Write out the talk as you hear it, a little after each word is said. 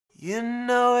You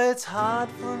know it's hard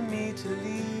for me to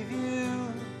leave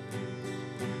you,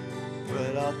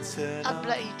 but I'll turn. I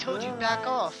bloody told you back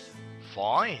off.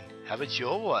 Fine, have it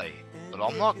your way, but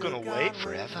I'm not gonna wait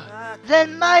forever.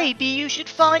 Then maybe you should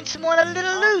find someone a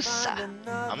little looser.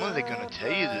 I'm only gonna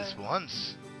tell you this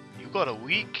once. You got a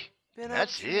week, and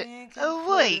that's it. A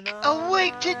week? A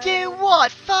week to do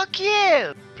what? Fuck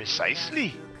you!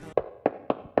 Precisely.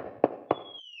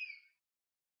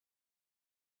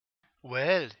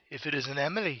 Well, if it isn't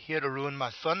Emily here to ruin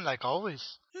my fun like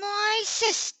always. My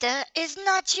sister is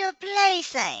not your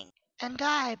plaything. And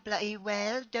I bloody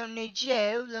well don't need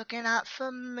you looking out for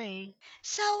me.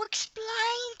 So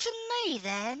explain to me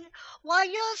then why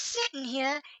you're sitting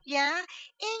here, yeah,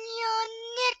 in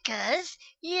your knickers,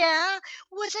 yeah,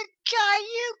 with a guy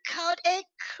you called a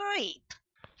creep.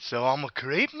 So I'm a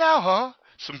creep now, huh?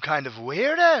 Some kind of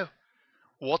weirdo?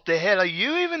 What the hell are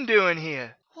you even doing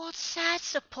here? What's that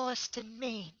supposed to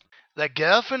mean? That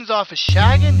girlfriend's off a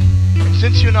shagging, and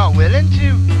since you're not willing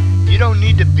to, you don't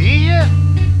need to be here.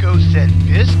 Go sell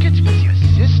biscuits with your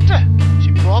sister.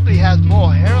 She probably has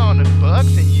more hair on her butt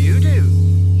than you do.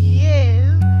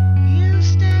 You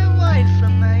stay away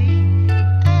from me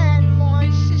and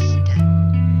my sister.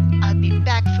 I'll be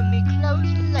back for me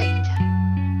clothes later.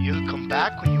 You'll come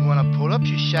back when you want to pull up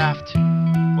your shaft,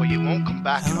 or you won't come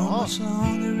back at all. How much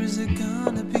longer is it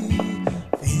gonna be?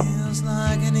 Feels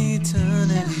like an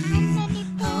eternity.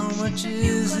 How much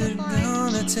is it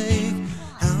gonna take?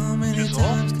 How many Just off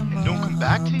times can and don't come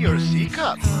back till you're a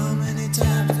C-cup. How many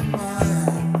times can my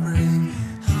heart break?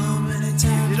 How many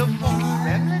times Little fucking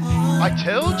gremlin. I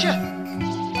told you.